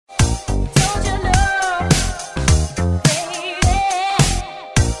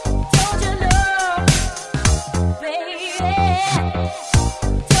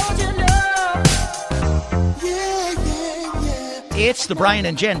the Brian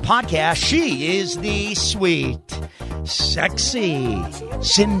and Jen podcast. She is the sweet, sexy,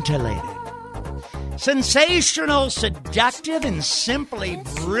 scintillating, sensational, seductive, and simply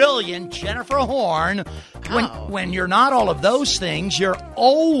brilliant Jennifer Horn. When you're not all of those things, you're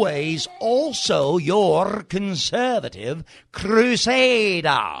always also your conservative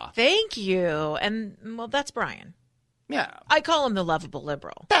crusader. Thank you. And, well, that's Brian. Yeah. I call him the lovable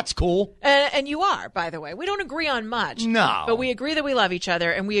liberal. That's cool. And you are, by the way. We don't agree on much. No. But we agree that we love each other,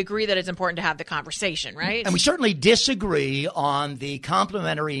 and we agree that it's important to have the conversation, right? And we certainly disagree on the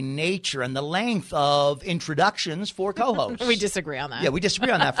complimentary nature and the length of introductions for co-hosts. We disagree on that. Yeah, we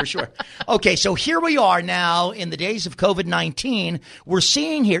disagree on that for sure. Okay, so here we are now in the days of COVID-19. We're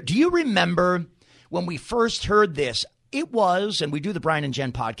seeing here, do you remember when we first heard this? It was, and we do the Brian and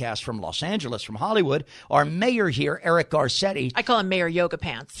Jen podcast from Los Angeles, from Hollywood. Our mayor here, Eric Garcetti. I call him Mayor Yoga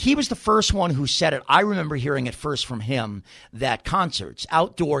Pants. He was the first one who said it. I remember hearing it first from him, that concerts,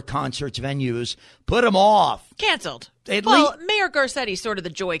 outdoor concerts, venues, put them off. Canceled. Mayor Garcetti's sort of the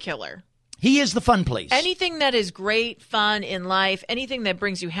joy killer. He is the fun place. Anything that is great fun in life, anything that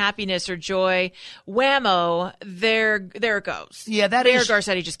brings you happiness or joy, whammo, there it goes. Yeah, Mayor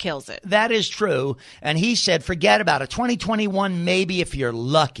Garcetti just kills it. That is true. And he said, forget about it. 2021, maybe if you're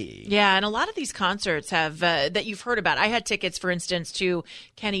lucky. Yeah, and a lot of these concerts have that you've heard about. I had tickets, for instance, to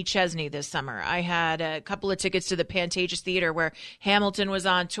Kenny Chesney this summer. I had a couple of tickets to the Pantages Theater where Hamilton was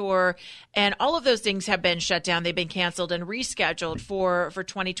on tour. And all of those things have been shut down. They've been canceled and rescheduled for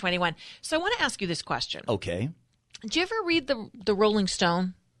 2021. So I want to ask you this question. Okay. Did you ever read the Rolling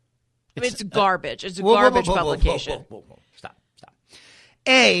Stone? It's garbage. It's a garbage publication. Whoa. Stop.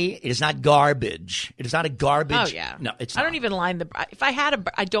 It is not garbage. It is not a garbage. Oh, yeah. No, it's not. I don't even line the – if I had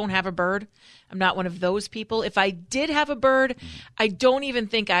I don't have a bird. I'm not one of those people. If I did have a bird, I don't even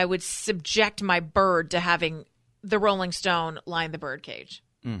think I would subject my bird to having the Rolling Stone line the bird cage.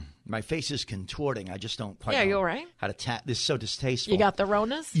 My face is contorting. I just don't quite know. Yeah, you all right? How to this is so distasteful. You got the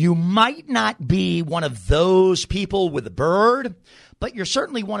Ronas? You might not be one of those people with a bird, but you're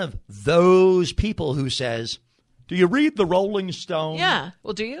certainly one of those people who says, do you read the Rolling Stone? Yeah.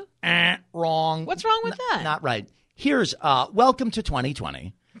 Well, do you? Wrong. What's wrong with that? Not right. Here's welcome to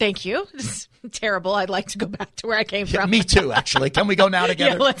 2020. Thank you. This is terrible. I'd like to go back to where I came from. Me too, actually. Can we go now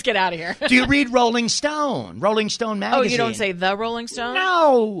together? Yeah, let's get out of here. Do you read Rolling Stone? Rolling Stone magazine. Oh, you don't say the Rolling Stone?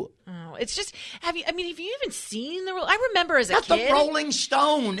 No. Oh, it's just, have you even seen the I remember as a Not kid. The Rolling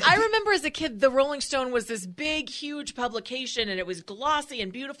Stone. I remember as a kid, the Rolling Stone was this big, huge publication, and it was glossy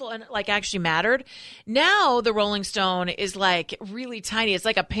and beautiful and like actually mattered. Now the Rolling Stone is like really tiny. It's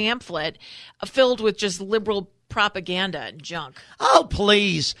like a pamphlet filled with just liberal propaganda and junk. Oh,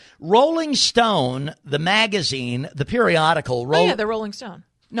 please. Rolling Stone, the magazine, the periodical. The Rolling Stone.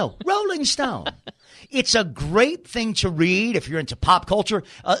 No, Rolling Stone. It's a great thing to read if you're into pop culture.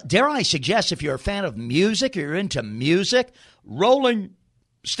 Dare I suggest if you're a fan of music or you're into music, Rolling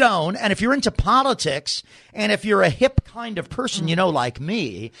Stone. And if you're into politics and if you're a hip kind of person, like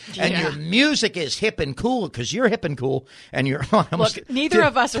me, and your music is hip and cool because you're hip and cool and you're Look, neither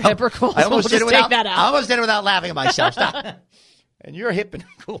of us are hip or cool. I almost so did we'll it take that out. I almost did it without laughing at myself. Stop. And you're hip and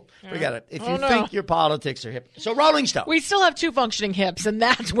cool. Forget it. If you think your politics are hip. So Rolling Stone. We still have two functioning hips, and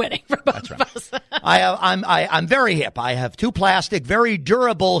that's winning for both of us. I'm very hip. I have two plastic, very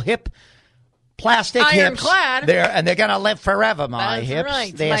durable hip plastic Ironclad. hips. They're going to live forever, my That's hips.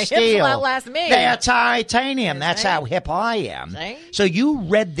 right. They're my steel. hips will outlast me. They're titanium. That's right. how hip I am. See? So you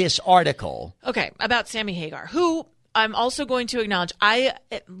read this article. Okay, about Sammy Hagar, who I'm also going to acknowledge. I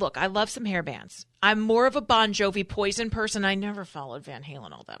love some hair bands. I'm more of a Bon Jovi Poison person. I never followed Van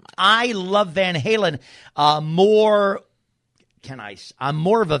Halen all that much. I love Van Halen more. I'm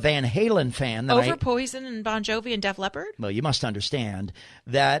more of a Van Halen fan than Over Poison and Bon Jovi and Def Leppard? Well, you must understand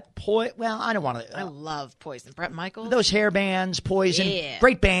that I don't want to. I love Poison. Bret Michaels? Those hair bands, Poison, Yeah.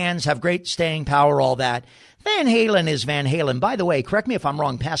 Great bands, have great staying power, all that. Van Halen is Van Halen. By the way, correct me if I'm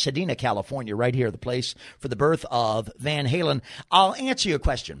wrong, Pasadena, California, right here, the place for the birth of Van Halen. I'll answer your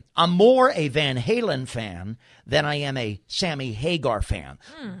question. I'm more a Van Halen fan than I am a Sammy Hagar fan.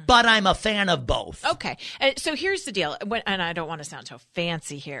 But I'm a fan of both. Okay. And so here's the deal. And I don't want to sound so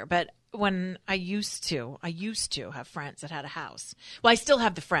fancy here, but when I used to have friends that had a house. Well, I still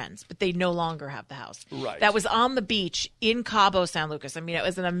have the friends, but they no longer have the house. Right. That was on the beach in Cabo San Lucas. I mean, it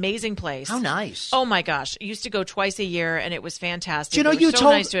was an amazing place. How nice. Oh, my gosh. I used to go twice a year, and it was fantastic. You know, It was so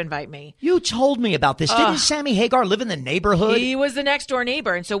nice to invite me. You told me about this. Didn't Sammy Hagar live in the neighborhood? He was the next door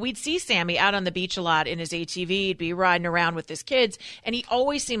neighbor. And so we'd see Sammy out on the beach a lot in his ATV. He'd be riding around with his kids, and he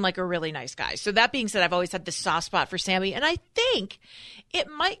always seemed like a really nice guy. So that being said, I've always had this soft spot for Sammy, and I think it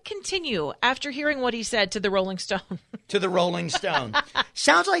might continue continue after hearing what he said to the Rolling Stone. To the Rolling Stone.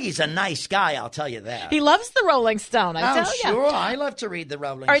 Sounds like he's a nice guy, I'll tell you that. He loves the Rolling Stone, I tell you. Sure. I love to read the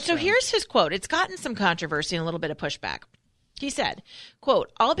Rolling Stone. All right, so here's his quote. It's gotten some controversy and a little bit of pushback. He said,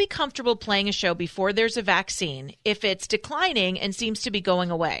 quote, "I'll be comfortable playing a show before there's a vaccine if it's declining and seems to be going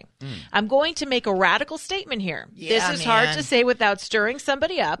away. I'm going to make a radical statement here. This is hard to say without stirring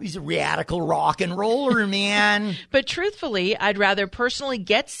somebody up. He's a radical rock and roller, man. But truthfully, I'd rather personally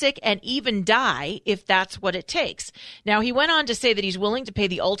get sick and even die if that's what it takes." Now, he went on to say that he's willing to pay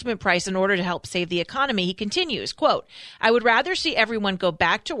the ultimate price in order to help save the economy. He continues, quote, "I would rather see everyone go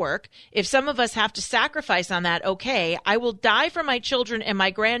back to work. If some of us have to sacrifice on that, okay, I will die for my children and my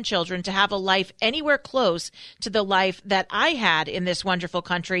grandchildren to have a life anywhere close to the life that I had in this wonderful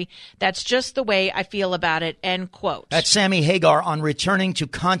country. That's just the way I feel about it," end quote. That's Sammy Hagar on returning to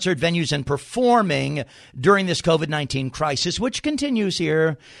concert venues and performing during this COVID-19 crisis, which continues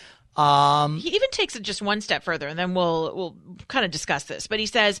here. He even takes it just one step further, and then we'll kind of discuss this. But he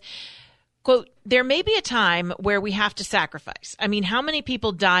says, quote, "There may be a time where we have to sacrifice. I mean, how many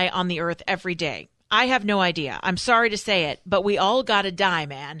people die on the earth every day? I have no idea. I'm sorry to say it, but we all got to die,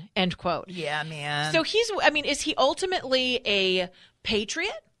 man," end quote. Yeah, man. So is he ultimately a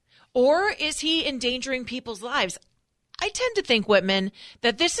patriot, or is he endangering people's lives? I tend to think, Whitman,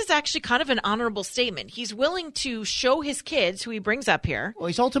 that this is actually kind of an honorable statement. He's willing to show his kids, who he brings up here. Well,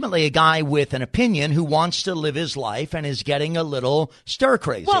 he's ultimately a guy with an opinion who wants to live his life and is getting a little stir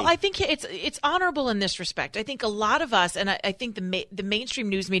crazy. Well, I think it's honorable in this respect. I think a lot of us, and I think the mainstream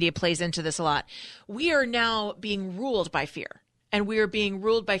news media plays into this a lot, we are now being ruled by fear. And we are being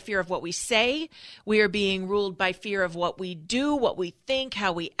ruled by fear of what we say. We are being ruled by fear of what we do, what we think,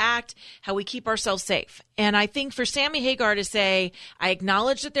 how we act, how we keep ourselves safe. And I think for Sammy Hagar to say, I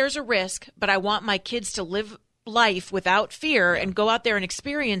acknowledge that there's a risk, but I want my kids to live life without fear and go out there and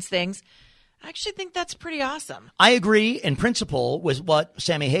experience things, I actually think that's pretty awesome. I agree in principle with what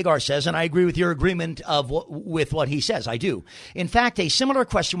Sammy Hagar says, and I agree with your agreement with what he says. I do. In fact, a similar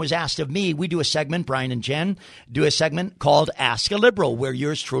question was asked of me. We do a segment, Brian and Jen do a segment called Ask a Liberal, where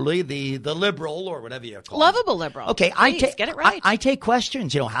yours truly, the liberal or whatever you call it. Lovable liberal. Okay, Please, get it right. I take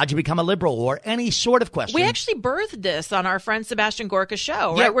questions. How'd you become a liberal or any sort of question. We actually birthed this on our friend Sebastian Gorka's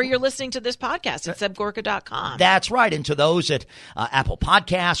show, right, where you're listening to this podcast at sebgorka.com. That's right. And to those at Apple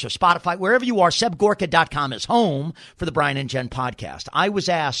Podcasts or Spotify, wherever you are, sebgorka.com is home for the Brian and Jen podcast. I was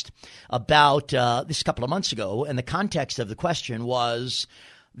asked about this a couple of months ago, and the context of the question was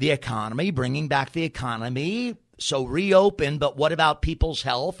the economy, bringing back the economy. So reopen, but what about people's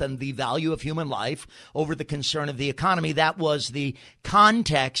health and the value of human life over the concern of the economy? That was the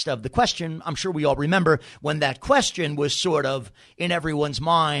context of the question. I'm sure we all remember when that question was sort of in everyone's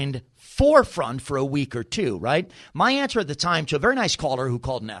mind forefront for a week or two, right? My answer at the time to a very nice caller who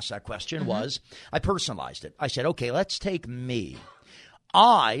called and asked that question was, I personalized it. I said, okay, let's take me.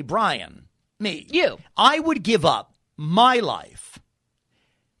 Brian, me. You. I would give up my life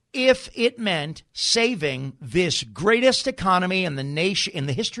if it meant saving this greatest economy in the nation, in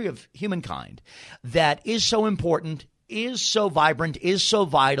the history of humankind, that is so important, is so vibrant, is so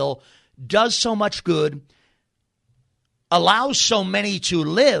vital, does so much good, allows so many to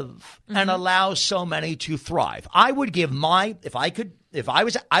live, and allows so many to thrive. I would give my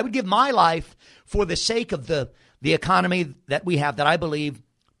life for the sake of the economy that we have, that I believe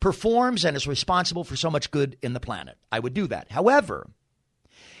performs and is responsible for so much good in the planet. I would do that. However,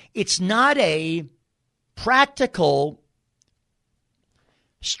 it's not a practical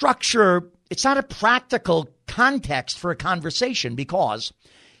structure. It's not a practical context for a conversation, because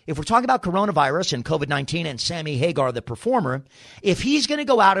if we're talking about coronavirus and COVID-19 and Sammy Hagar, the performer, if he's going to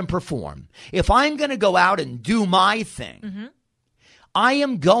go out and perform, if I'm going to go out and do my thing, I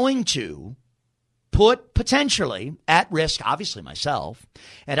am going to put potentially at risk, obviously myself,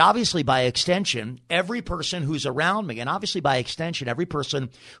 and obviously by extension, every person who's around me, and obviously by extension, every person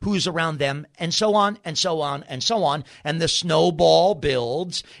who's around them, and so on, and so on, and so on. And the snowball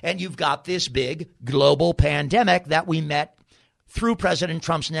builds, and you've got this big global pandemic that we met through President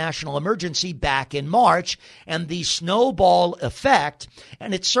Trump's national emergency back in March, and the snowball effect,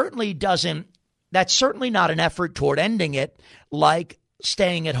 and it certainly doesn't, that's certainly not an effort toward ending it like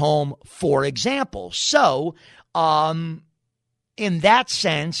staying at home, for example. So, in that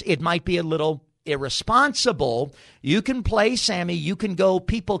sense, it might be a little irresponsible. You can play, Sammy. You can go.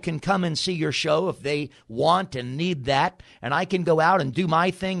 People can come and see your show if they want and need that. And I can go out and do my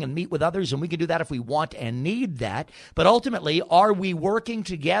thing and meet with others. And we can do that if we want and need that. But ultimately, are we working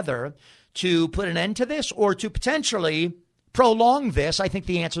together to put an end to this, or to potentially prolong this, I think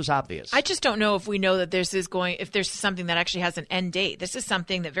the answer is obvious. I just don't know if we know that if there's something that actually has an end date. This is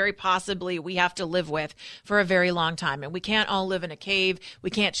something that very possibly we have to live with for a very long time. And we can't all live in a cave. We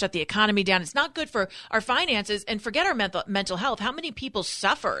can't shut the economy down. It's not good for our finances, and forget our mental health. How many people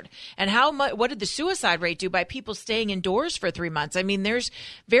suffered, and what did the suicide rate do by people staying indoors for 3 months? I mean, there's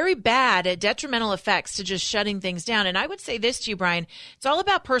very bad detrimental effects to just shutting things down. And I would say this to you, Brian, it's all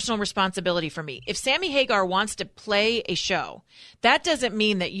about personal responsibility for me. If Sammy Hagar wants to play a show, that doesn't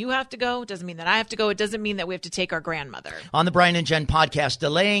mean that you have to go. It doesn't mean that I have to go. It doesn't mean that we have to take our grandmother. On the Brian and Jen podcast,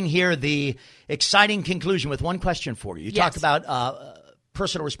 delaying here the exciting conclusion with one question for you. You talk about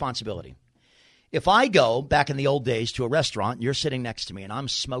personal responsibility. If I go back in the old days to a restaurant and you're sitting next to me and I'm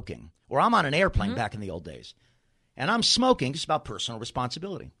smoking, or I'm on an airplane back in the old days and I'm smoking, it's about personal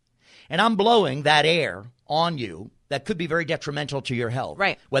responsibility. And I'm blowing that air on you that could be very detrimental to your health.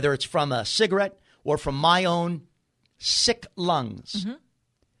 Right. Whether it's from a cigarette or from my own sick lungs.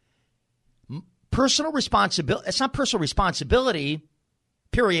 Personal responsibility. It's not personal responsibility,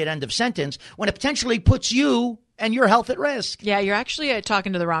 period, end of sentence, when it potentially puts you and your health at risk. Yeah, you're actually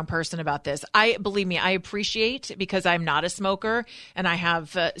talking to the wrong person about this. Believe me, I appreciate, because I'm not a smoker and I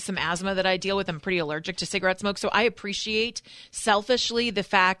have some asthma that I deal with. I'm pretty allergic to cigarette smoke. So I appreciate selfishly the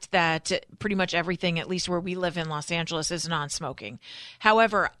fact that pretty much everything, at least where we live in Los Angeles, is non-smoking.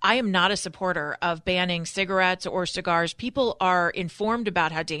 However, I am not a supporter of banning cigarettes or cigars. People are informed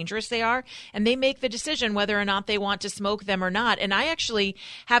about how dangerous they are, and they make the decision whether or not they want to smoke them or not. And I actually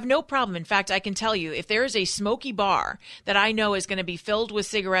have no problem. In fact, I can tell you, if there is a smoky bar that I know is going to be filled with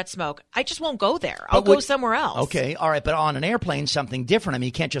cigarette smoke, I just won't go there. I'll go somewhere else. Okay, all right, but on an airplane, something different. I mean,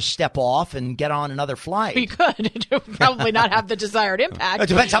 you can't just step off and get on another flight. You could. It would probably not have the desired impact. It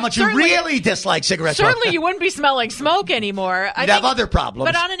depends how much you really dislike cigarette smoke. Certainly, you wouldn't be smelling smoke anymore. You'd have other problems.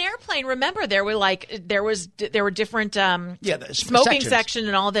 But on an airplane, remember, there were different smoking section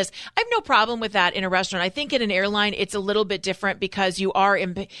and all of this. I have no problem with that in a restaurant. I think in an airline, it's a little bit different because you're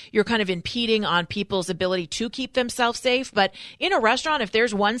kind of impeding on people's ability to keep themselves safe. But in a restaurant, if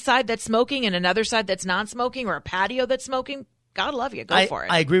there's one side that's smoking and another side that's non-smoking, or a patio that's smoking, God love you. Go for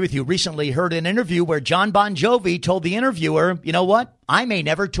it. I agree with you. Recently heard an interview where John Bon Jovi told the interviewer, you know what? I may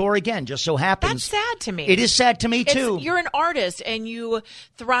never tour again. Just so happens. That's sad to me. It is sad to me, too. You're an artist and you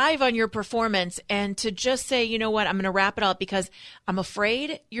thrive on your performance. And to just say, you know what, I'm going to wrap it up because I'm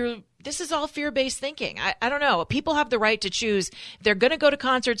afraid this is all fear-based thinking. I don't know. People have the right to choose. They're going to go to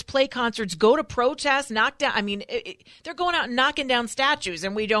concerts, play concerts, go to protests, knock down. I mean, they're going out and knocking down statues,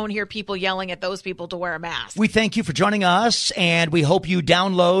 and we don't hear people yelling at those people to wear a mask. We thank you for joining us, and we hope you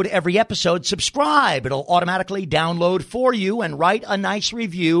download every episode. Subscribe. It'll automatically download for you, and write a nice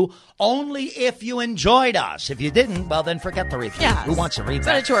review only if you enjoyed us. If you didn't, well, then forget the review. Yes. Who wants to read that?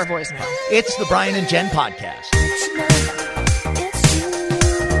 Send it to our voicemail. It's the Brian and Jen Podcast.